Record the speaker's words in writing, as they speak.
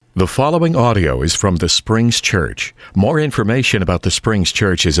The following audio is from the Springs Church. More information about the Springs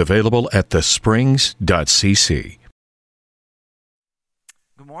Church is available at thesprings.cc.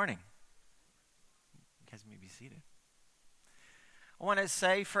 Good morning. You guys may be seated. I want to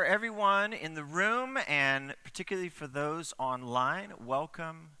say for everyone in the room and particularly for those online,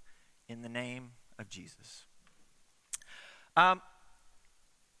 welcome in the name of Jesus. I'm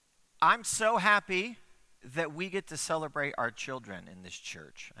so happy that we get to celebrate our children in this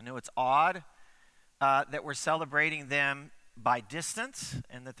church. I know it's odd that we're celebrating them by distance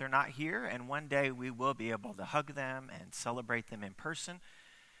and that they're not here, and one day we will be able to hug them and celebrate them in person.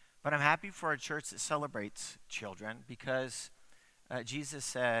 But I'm happy for a church that celebrates children because Jesus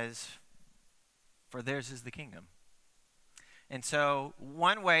says, for theirs is the kingdom. And so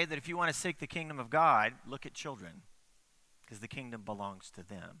one way that if you want to seek the kingdom of God, look at children because the kingdom belongs to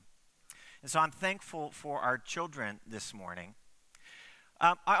them. And so I'm thankful for our children this morning.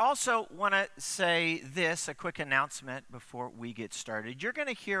 I also want to say this, a quick announcement before we get started. You're going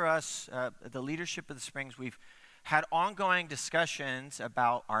to hear us, the leadership of the Springs, we've had ongoing discussions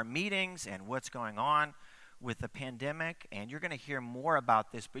about our meetings and what's going on with the pandemic, and you're going to hear more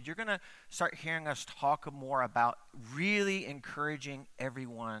about this, but you're going to start hearing us talk more about really encouraging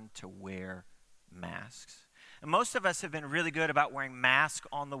everyone to wear masks. And most of us have been really good about wearing masks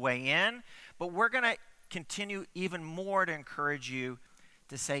on the way in, but we're going to continue even more to encourage you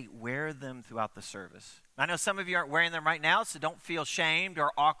to say, wear them throughout the service. I know some of you aren't wearing them right now, so don't feel shamed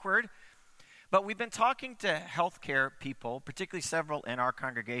or awkward. But we've been talking to healthcare people, particularly several in our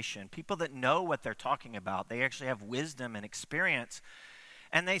congregation, people that know what they're talking about. They actually have wisdom and experience.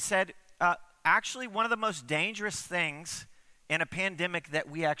 And they said, actually, one of the most dangerous things in a pandemic that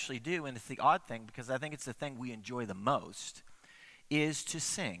we actually do, and it's the odd thing because I think it's the thing we enjoy the most, is to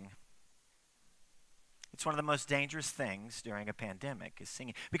sing. It's one of the most dangerous things during a pandemic is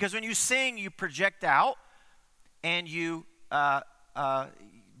singing. Because when you sing, you project out and you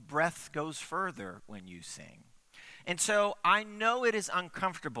breath goes further when you sing. And so I know it is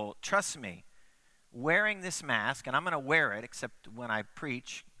uncomfortable, trust me, wearing this mask, and I'm going to wear it except when I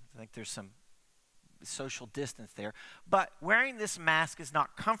preach. I think there's some social distance there, but wearing this mask is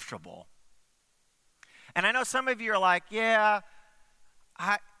not comfortable. And I know some of you are like, yeah,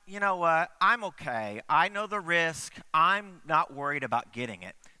 you know what, I'm okay. I know the risk. I'm not worried about getting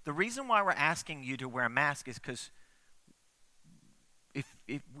it. The reason why we're asking you to wear a mask is because if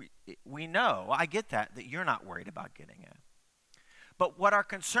we know, I get that you're not worried about getting it. But what our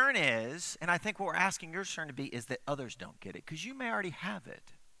concern is, and I think what we're asking your concern to be, is that others don't get it because you may already have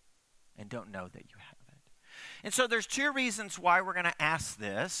it and don't know that you have it. And so there's two reasons why we're going to ask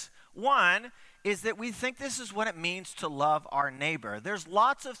this. One is that we think this is what it means to love our neighbor. There's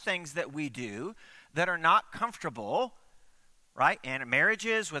lots of things that we do that are not comfortable, right? In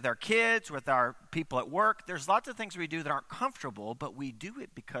marriages, with our kids, with our people at work. There's lots of things we do that aren't comfortable, but we do it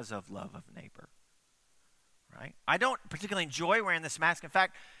because of love of neighbor, right? I don't particularly enjoy wearing this mask. In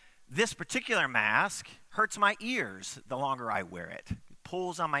fact, this particular mask hurts my ears the longer I wear it.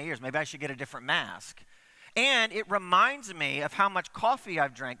 Pulls on my ears. Maybe I should get a different mask. And it reminds me of how much coffee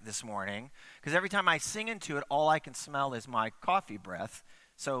I've drank this morning, because every time I sing into it, all I can smell is my coffee breath.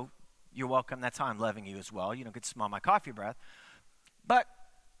 So you're welcome. That's how I'm loving you as well. You don't get to smell my coffee breath. But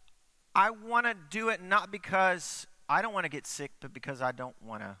I want to do it not because I don't want to get sick, but because I don't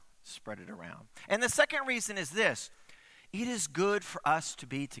want to spread it around. And the second reason is this. It is good for us to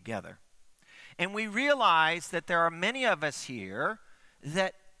be together. And we realize that there are many of us here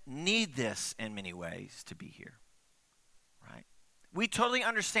that need this in many ways to be here, right? We totally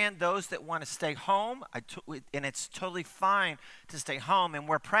understand those that want to stay home, and it's totally fine to stay home, and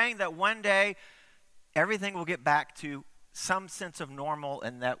we're praying that one day everything will get back to some sense of normal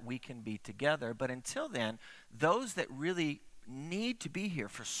and that we can be together. But until then, those that really need to be here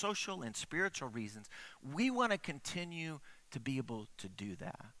for social and spiritual reasons, we want to continue to be able to do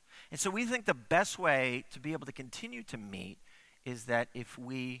that. And so we think the best way to be able to continue to meet is that if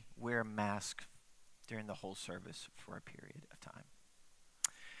we wear masks during the whole service for a period of time.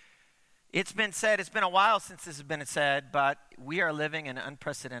 It's been said, it's been a while since this has been said, but we are living in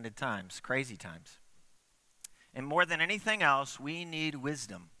unprecedented times, crazy times. And more than anything else, we need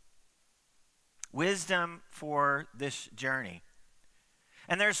wisdom. Wisdom for this journey.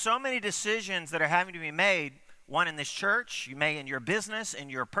 And there's so many decisions that are having to be made, one in this church, you may in your business,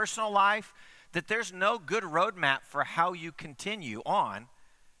 in your personal life, that there's no good roadmap for how you continue on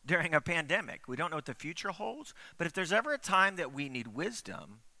during a pandemic. We don't know what the future holds, but if there's ever a time that we need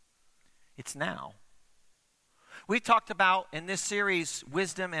wisdom, it's now. We talked about in this series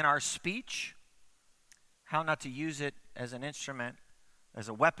wisdom in our speech, how not to use it as an instrument as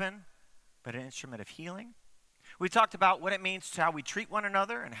a weapon, but an instrument of healing. We talked about what it means to how we treat one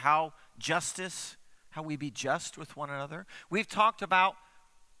another and how we be just with one another. We've talked about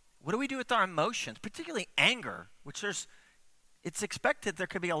what do we do with our emotions, particularly anger, which it's expected there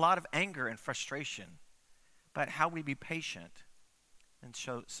could be a lot of anger and frustration, but how we be patient and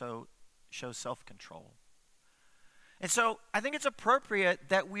show self-control. And so I think it's appropriate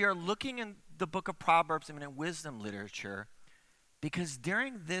that we are looking in the book of Proverbs and in wisdom literature, because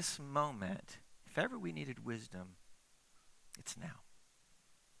during this moment, if ever we needed wisdom, it's now.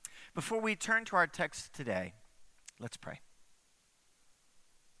 Before we turn to our text today, let's pray.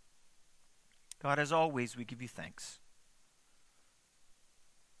 God, as always, we give you thanks.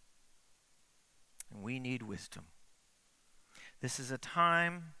 And we need wisdom. This is a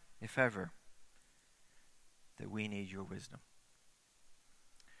time, if ever, that we need your wisdom.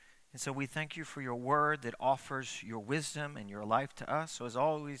 And so we thank you for your word that offers your wisdom and your life to us. So as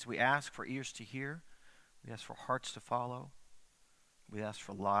always, we ask for ears to hear. We ask for hearts to follow. We ask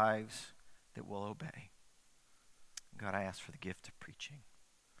for lives that will obey. God, I ask for the gift of preaching.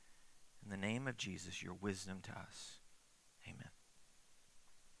 In the name of Jesus, your wisdom to us. Amen.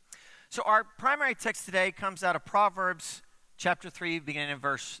 So our primary text today comes out of Proverbs chapter 3, beginning in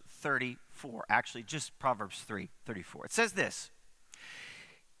verse 34. Actually, just Proverbs 3:34. It says this: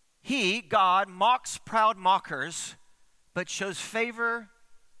 He, God, mocks proud mockers, but shows favor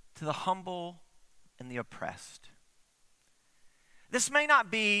to the humble and the oppressed. This may not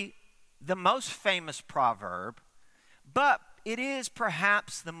be the most famous proverb, but it is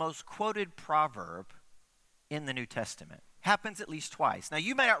perhaps the most quoted proverb in the New Testament. Happens at least twice. Now,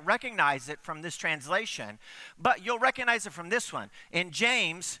 you may not recognize it from this translation, but you'll recognize it from this one. In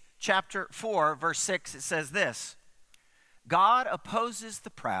James chapter 4, verse 6, it says this: God opposes the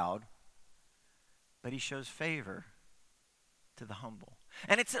proud, but he shows favor to the humble.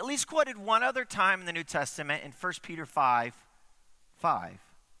 And it's at least quoted one other time in the New Testament in 1 Peter 5:5.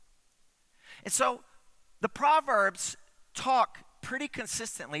 And so the Proverbs talk pretty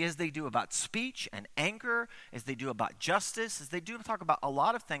consistently, as they do about speech and anger, as they do about justice, as they do talk about a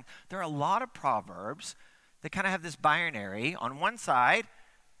lot of things. There are a lot of Proverbs that kind of have this binary. On one side,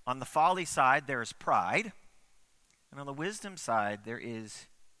 on the folly side, there is pride. And on the wisdom side, there is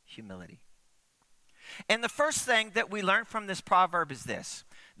humility. And the first thing that we learn from this proverb is this: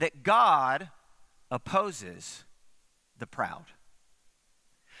 that God opposes the proud.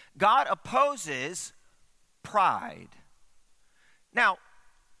 God opposes pride. Now,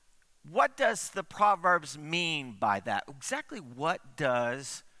 what does the Proverbs mean by that? Exactly what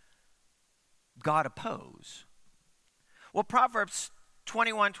does God oppose? Well, Proverbs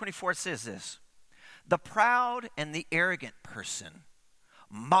 21:24 says this: the proud and the arrogant person,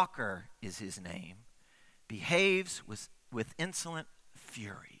 mocker is his name, behaves with insolent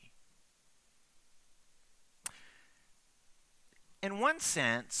fury. In one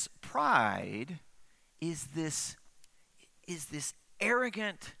sense, pride is this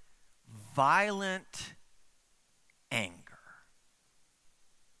arrogant, violent anger.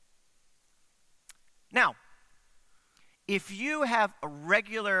 Now, if you have a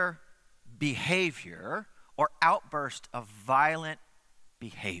regular behavior or outburst of violent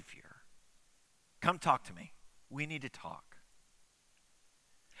behavior, come talk to me. We need to talk.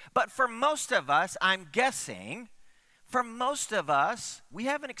 But for most of us, I'm guessing, for most of us, we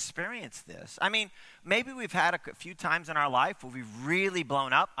haven't experienced this. I mean, maybe we've had a few times in our life where we've really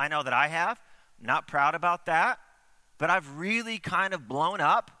blown up. I know that I have. I'm not proud about that. But I've really kind of blown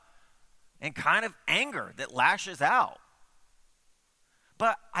up and kind of anger that lashes out.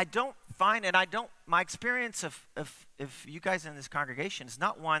 But I don't find, my experience of you guys in this congregation is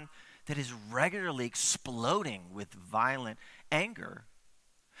not one that is regularly exploding with violent anger.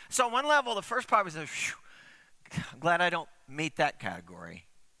 So on one level, the first part was, I'm glad I don't meet that category.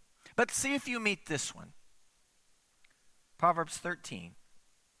 But see if you meet this one. Proverbs 13,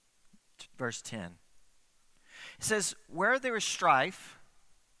 verse 10. It says, where there is strife,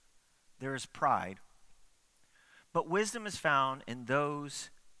 there is pride. But wisdom is found in those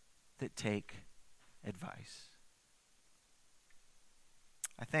that take advice.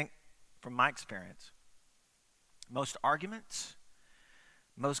 I think, from my experience, most arguments,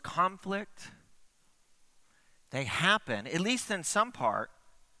 most conflict, they happen, at least in some part,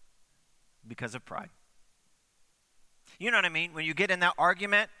 because of pride. You know what I mean? When you get in that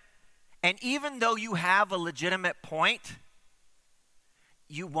argument, and even though you have a legitimate point,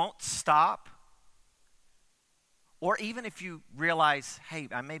 you won't stop. Or even if you realize, hey,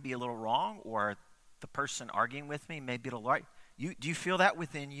 I may be a little wrong, or the person arguing with me may be a little right. Do you feel that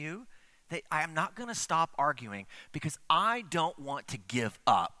within you? I am not going to stop arguing because I don't want to give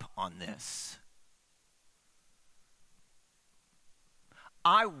up on this.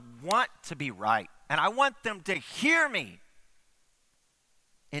 I want to be right, and I want them to hear me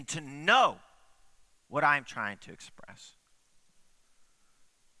and to know what I'm trying to express.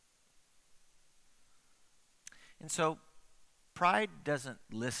 And so, pride doesn't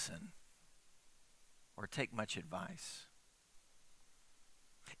listen or take much advice.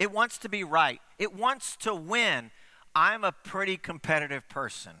 It wants to be right. It wants to win. I'm a pretty competitive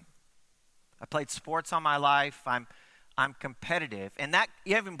person. I played sports all my life. I'm competitive. And that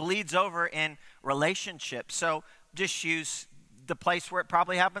even bleeds over in relationships. So just use the place where it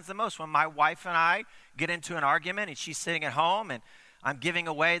probably happens the most. When my wife and I get into an argument and she's sitting at home and I'm giving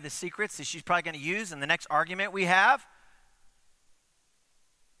away the secrets that she's probably going to use in the next argument we have.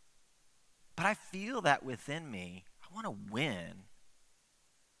 But I feel that within me. I want to win.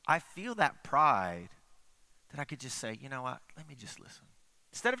 I feel that pride that I could just say, you know what, let me just listen.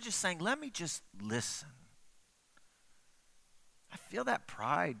 Instead of just saying, let me just listen. I feel that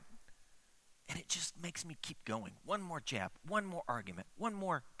pride, and it just makes me keep going. One more jab, one more argument, one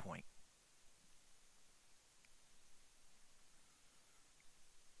more point.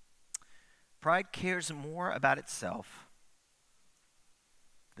 Pride cares more about itself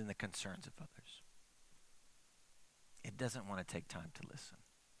than the concerns of others. It doesn't want to take time to listen.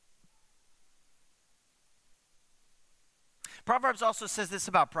 Proverbs also says this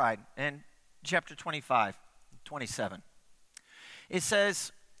about pride in chapter 25, 27. It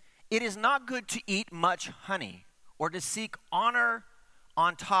says, "It is not good to eat much honey or to seek honor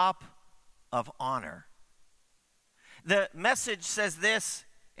on top of honor." The Message says this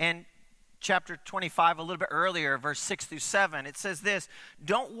in chapter 25, a little bit earlier, verse 6 through 7. It says this: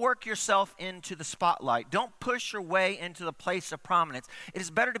 "Don't work yourself into the spotlight. Don't push your way into the place of prominence. It is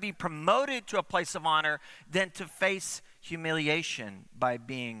better to be promoted to a place of honor than to face humiliation by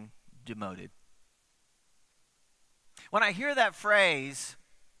being demoted." When I hear that phrase,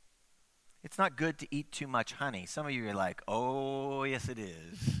 it's not good to eat too much honey. Some of you are like, oh, yes it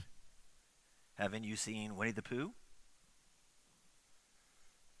is. Haven't you seen Winnie the Pooh?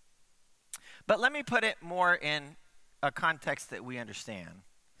 But let me put it more in a context that we understand.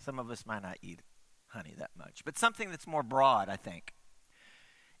 Some of us might not eat honey that much, but something that's more broad, I think.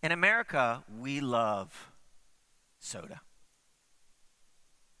 In America, we love soda.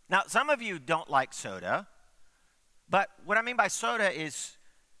 Now, some of you don't like soda, but what I mean by soda is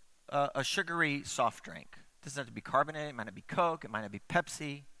a sugary soft drink. It doesn't have to be carbonated. It might not be Coke. It might not be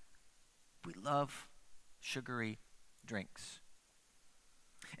Pepsi. We love sugary drinks.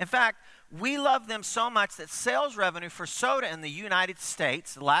 In fact, we love them so much that sales revenue for soda in the United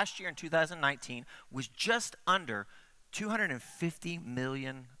States last year in 2019 was just under $250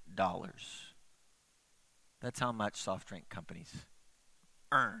 million. That's how much soft drink companies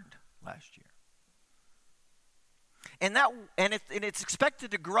earned last year. And it's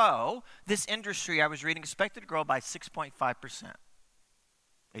expected to grow, this industry I was reading, expected to grow by 6.5%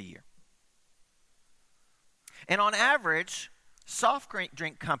 a year. And on average, soft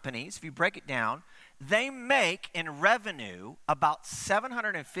drink companies, if you break it down, they make in revenue about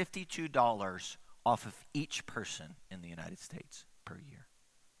 $752 off of each person in the United States per year.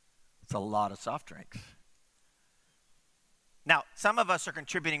 It's a lot of soft drinks. Now, some of us are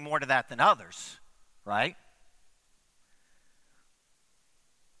contributing more to that than others, right?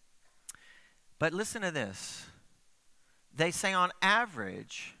 But listen to this. They say on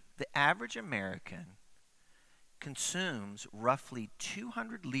average, the average American consumes roughly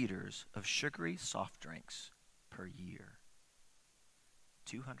 200 liters of sugary soft drinks per year.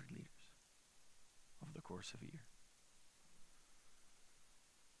 200 liters over the course of a year.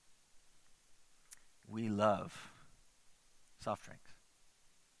 We love soft drinks.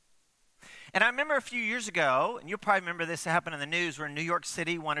 And I remember a few years ago, and you'll probably remember this happened in the news, where New York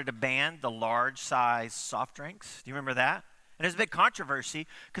City wanted to ban the large size soft drinks. Do you remember that? And there's a big controversy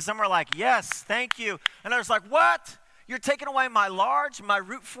because some were like, yes, thank you. And others like, what? You're taking away my large, my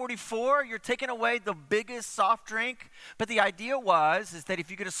Route 44? You're taking away the biggest soft drink? But the idea is that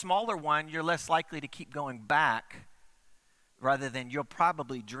if you get a smaller one, you're less likely to keep going back rather than you'll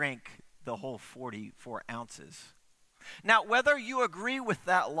probably drink the whole 44 ounces. Now, whether you agree with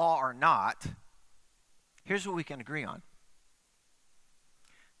that law or not, here's what we can agree on.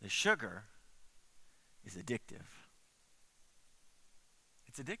 The sugar is addictive.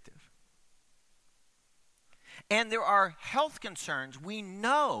 It's addictive. And there are health concerns. We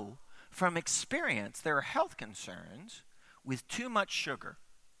know from experience there are health concerns with too much sugar,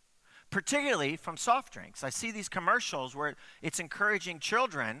 particularly from soft drinks. I see these commercials where it's encouraging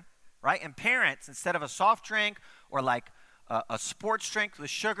children right? And parents, instead of a soft drink or like a sports drink with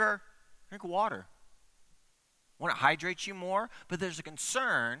sugar, drink water. Want to hydrate you more? But there's a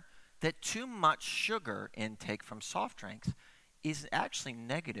concern that too much sugar intake from soft drinks is actually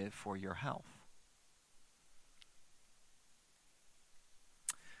negative for your health.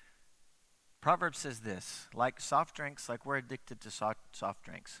 Proverbs says this, like soft drinks, like we're addicted to soft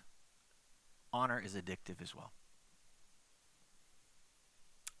drinks, honor is addictive as well.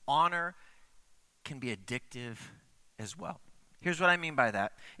 Honor can be addictive as well. Here's what I mean by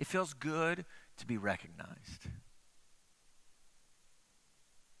that. It feels good to be recognized.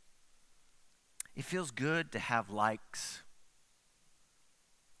 It feels good to have likes,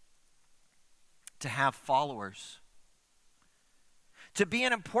 to have followers, to be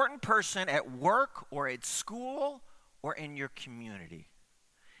an important person at work or at school or in your community.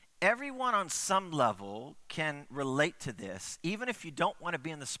 Everyone on some level can relate to this. Even if you don't want to be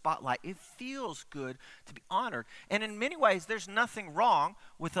in the spotlight, it feels good to be honored. And in many ways, there's nothing wrong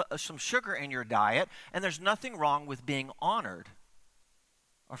with some sugar in your diet, and there's nothing wrong with being honored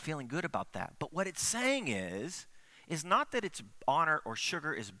or feeling good about that. But what it's saying is not that it's honor or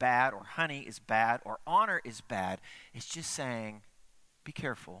sugar is bad or honey is bad or honor is bad. It's just saying, be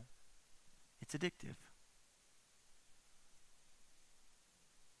careful. It's addictive.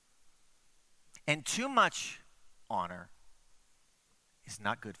 And too much honor is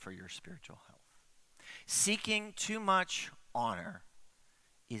not good for your spiritual health. Seeking too much honor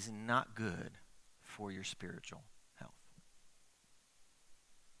is not good for your spiritual health.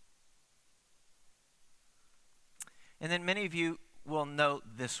 And then many of you will know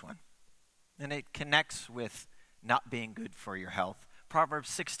this one, and it connects with not being good for your health. Proverbs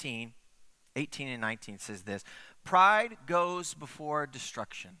 16, 18 and 19 says this, pride goes before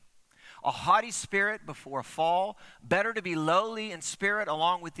destruction, a haughty spirit before a fall. Better to be lowly in spirit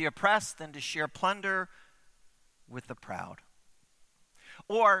along with the oppressed than to share plunder with the proud.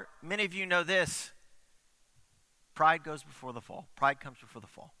 Or many of you know this, pride goes before the fall. Pride comes before the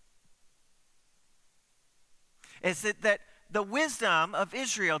fall. It's that the wisdom of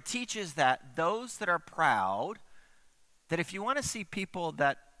Israel teaches that those that are proud, that if you want to see people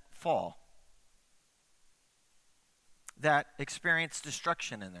that fall, that experience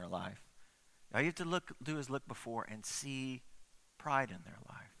destruction in their life, all you have to do is look before and see pride in their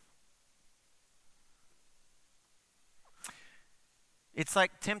life. It's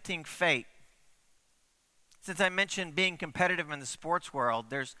like tempting fate. Since I mentioned being competitive in the sports world,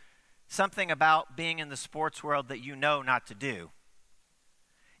 there's something about being in the sports world that you know not to do.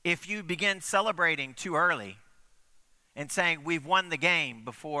 If you begin celebrating too early and saying, we've won the game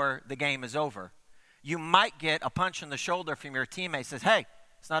before the game is over, you might get a punch in the shoulder from your teammate that says, hey,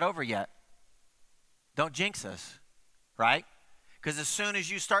 it's not over yet. Don't jinx us, right? Because as soon as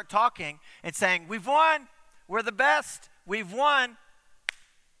you start talking and saying, we've won, we're the best, we've won,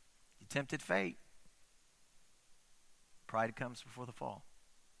 you tempted fate. Pride comes before the fall.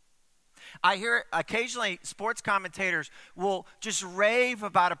 I hear occasionally sports commentators will just rave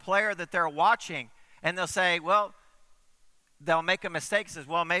about a player that they're watching, and they'll say, well, they'll make a mistake, says,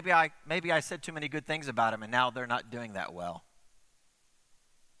 well, maybe I said too many good things about him, and now they're not doing that well.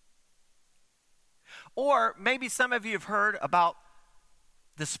 Or maybe some of you have heard about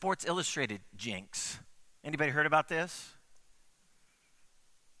the Sports Illustrated jinx. Anybody heard about this?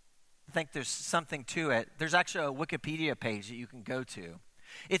 I think there's something to it. There's actually a Wikipedia page that you can go to.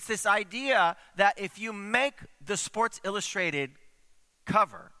 It's this idea that if you make the Sports Illustrated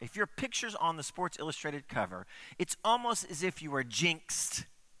cover, if your picture's on the Sports Illustrated cover, it's almost as if you were jinxed,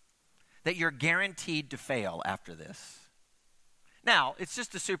 that you're guaranteed to fail after this. Now, it's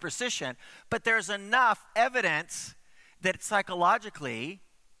just a superstition, but there's enough evidence that psychologically,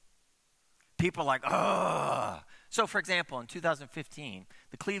 people are like, ugh. So, for example, in 2015,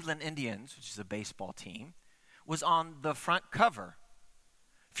 the Cleveland Indians, which is a baseball team, was on the front cover.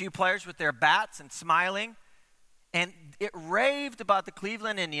 A few players with their bats and smiling, and it raved about the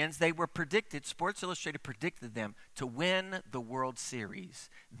Cleveland Indians. They were predicted, Sports Illustrated predicted them to win the World Series.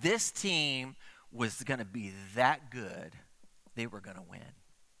 This team was going to be that good. They were going to win.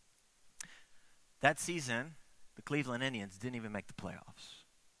 That season, the Cleveland Indians didn't even make the playoffs.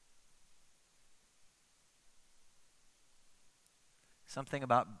 Something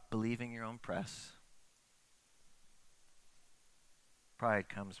about believing your own press. Pride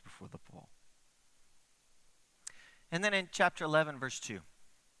comes before the fall. And then in chapter 11, verse 2,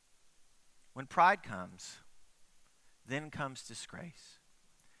 when pride comes, then comes disgrace.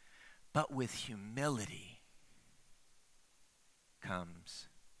 But with humility comes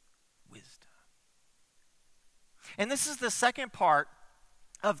wisdom. And this is the second part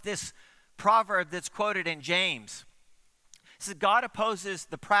of this proverb that's quoted in James. It says, God opposes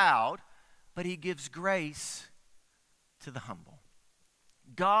the proud, but he gives grace to the humble.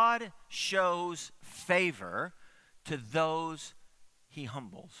 God shows favor to those he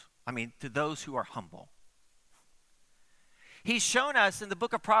humbles. To those who are humble. He's shown us in the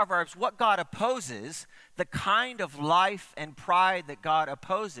book of Proverbs what God opposes, the kind of life and pride that God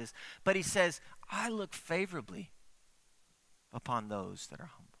opposes. But he says, I look favorably upon those that are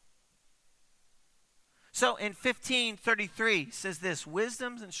humble. So in 15:33 says this,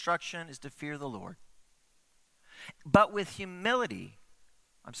 wisdom's instruction is to fear the Lord. But with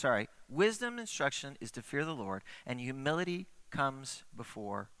wisdom instruction is to fear the Lord, and humility comes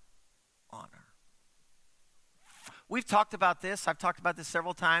before honor. We've talked about this. I've talked about this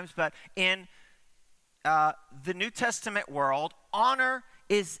several times, but in the New Testament world, honor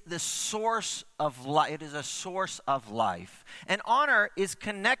is the source of life. It is a source of life. And honor is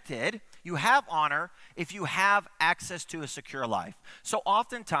connected. You have honor if you have access to a secure life. So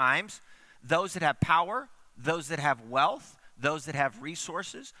oftentimes, those that have power, those that have wealth, those that have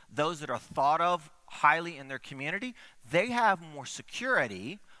resources, those that are thought of highly in their community, they have more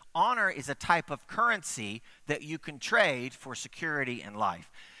security. Honor is a type of currency that you can trade for security in life.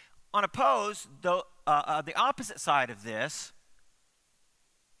 On opposed, the opposite side of this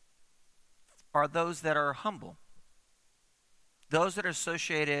are those that are humble. Those that are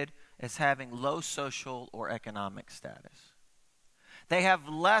associated as having low social or economic status. They have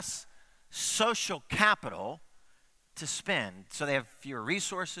less social capital to spend, so they have fewer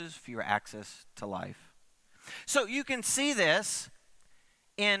resources, fewer access to life. So you can see this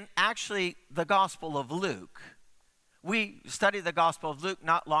in actually the Gospel of Luke. We studied the Gospel of Luke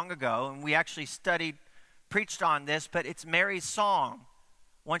not long ago, and we actually preached on this, but it's Mary's song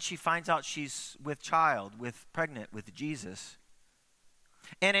once she finds out she's pregnant with Jesus.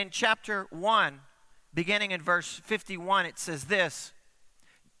 And in chapter 1, beginning in verse 51, it says this.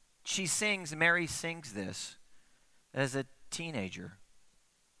 Mary sings this as a teenager,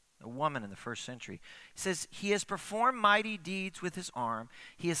 a woman in the first century. It says, he has performed mighty deeds with his arm.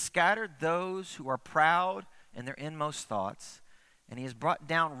 He has scattered those who are proud in their inmost thoughts, and he has brought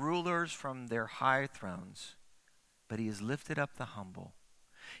down rulers from their high thrones, but he has lifted up the humble.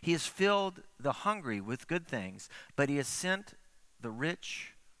 He has filled the hungry with good things, but he has sent the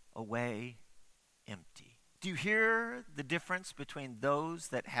rich away empty. Do you hear the difference between those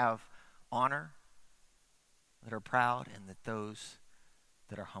that have honor, that are proud, and those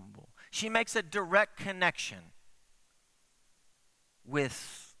that are humble? She makes a direct connection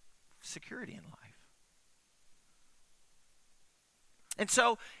with security in life. And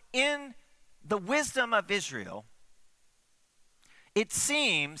so in the wisdom of Israel, it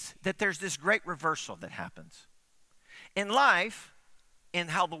seems that there's this great reversal that happens. In life, in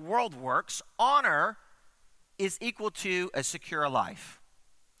how the world works, honor is equal to a secure life.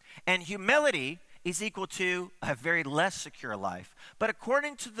 And humility is equal to a very less secure life. But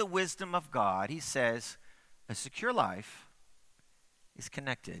according to the wisdom of God, he says a secure life is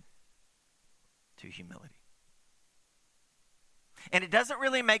connected to humility. And it doesn't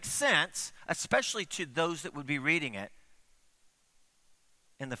really make sense, especially to those that would be reading it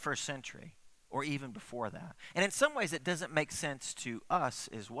in the first century or even before that. And in some ways, it doesn't make sense to us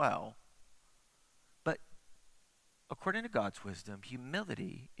as well. But according to God's wisdom,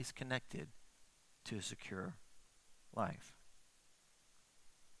 humility is connected to a secure life.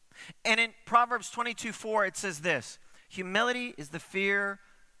 And in Proverbs 22:4, it says this, humility is the fear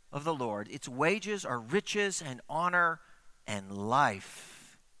of the Lord. Its wages are riches and honor and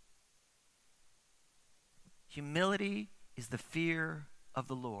life. Humility is the fear of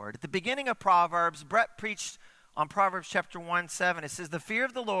the Lord. At the beginning of Proverbs, Brett preached on Proverbs chapter 1:7. It says, the fear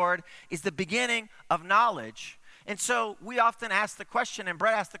of the Lord is the beginning of knowledge. And so we often ask the question, and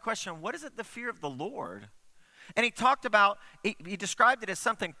Brett asked the question, what is it, the fear of the Lord? And he described it as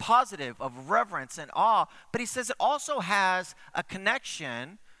something positive, of reverence and awe, but he says it also has a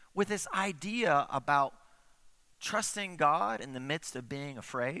connection with this idea about trusting God in the midst of being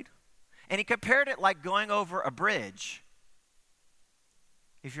afraid. And he compared it like going over a bridge.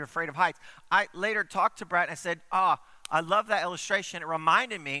 If you're afraid of heights. I later talked to Brett and I said, I love that illustration. It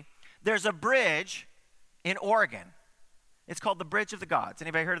reminded me, there's a bridge in Oregon. It's called the Bridge of the Gods.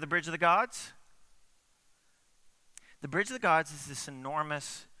 Anybody heard of the Bridge of the Gods? The Bridge of the Gods is this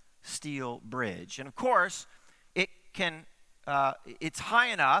enormous steel bridge. And of course, it's high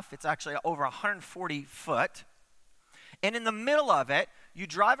enough. It's actually over 140 foot. And in the middle of it, you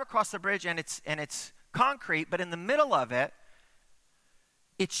drive across the bridge and it's concrete, but in the middle of it,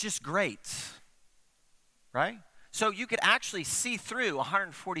 it's just grates, right? So you could actually see through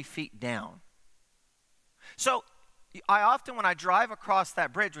 140 feet down. So I often, when I drive across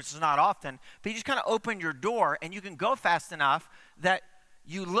that bridge, which is not often, but you just kind of open your door and you can go fast enough that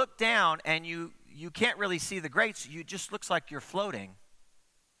you look down and you can't really see the grates. You just looks like you're floating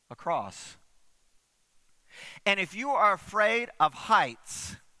across. And if you are afraid of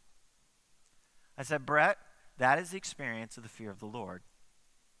heights, I said, Brett, that is the experience of the fear of the Lord.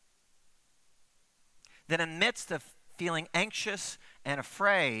 That in the midst of feeling anxious and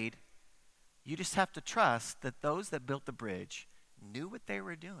afraid, you just have to trust that those that built the bridge knew what they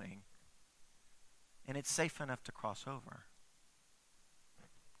were doing, and it's safe enough to cross over.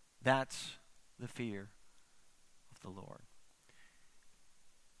 That's the fear of the Lord.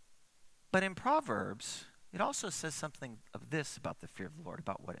 But in Proverbs, it also says something of this about the fear of the Lord,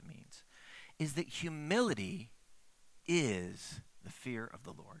 about what it means, is that humility is the fear of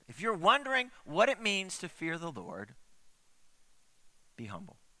the Lord. If you're wondering what it means to fear the Lord, be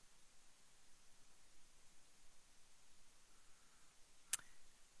humble.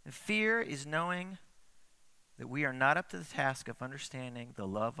 And fear is knowing that we are not up to the task of understanding the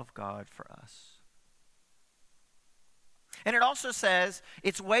love of God for us. And it also says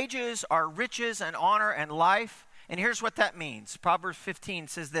its wages are riches and honor and life. And here's what that means. Proverbs 15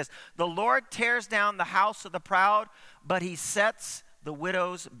 says this: the Lord tears down the house of the proud, but he sets the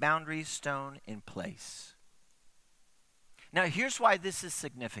widow's boundary stone in place. Now here's why this is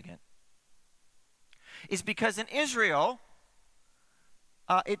significant. It's because in Israel,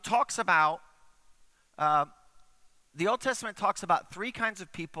 it talks about, the Old Testament talks about three kinds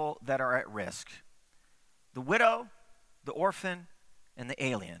of people that are at risk: the widow, the orphan, and the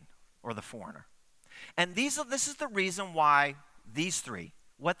alien, or the foreigner. And this is the reason why these three,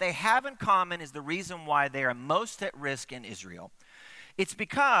 what they have in common is the reason why they are most at risk in Israel. It's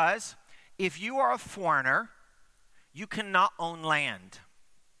because if you are a foreigner, you cannot own land.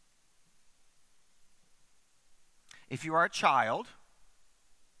 If you are a child,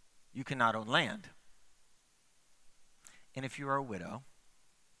 you cannot own land. And if you are a widow,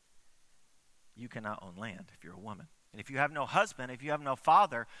 you cannot own land if you're a woman. And if you have no husband, if you have no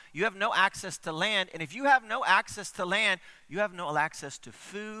father, you have no access to land. And if you have no access to land, you have no access to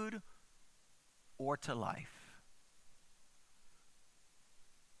food or to life.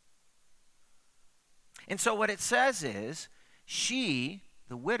 And so what it says is, she,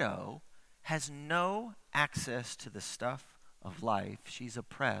 the widow, has no access to the stuff of life. She's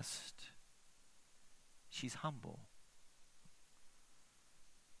oppressed. She's humble.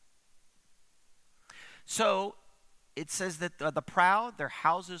 So it says that the proud, their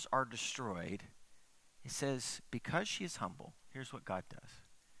houses are destroyed. It says because she is humble, here's what God does.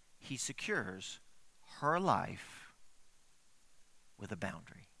 He secures her life with a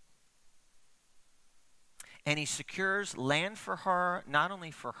boundary. And he secures land for her, not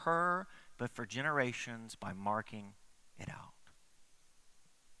only for her, but for generations by marking it out.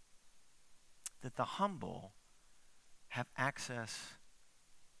 That the humble have access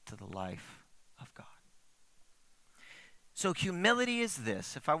to the life of God. So humility is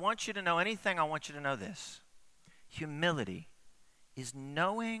this. If I want you to know anything, I want you to know this. Humility is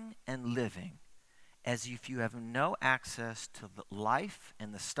knowing and living as if you have no access to the life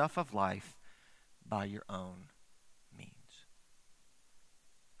and the stuff of life by your own means.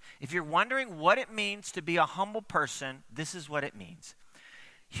 If you're wondering what it means to be a humble person, this is what it means.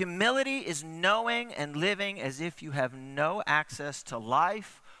 Humility is knowing and living as if you have no access to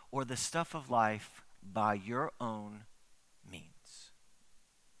life or the stuff of life by your own means.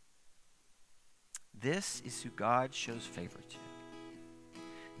 This is who God shows favor to.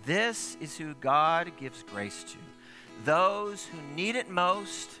 This is who God gives grace to. Those who need it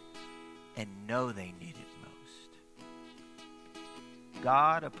most and know they need it most.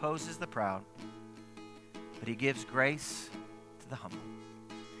 God opposes the proud, but he gives grace to the humble.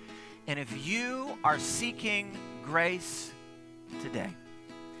 And if you are seeking grace today,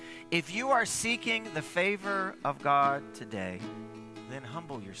 if you are seeking the favor of God today, then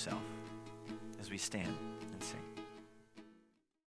humble yourself as we stand and sing.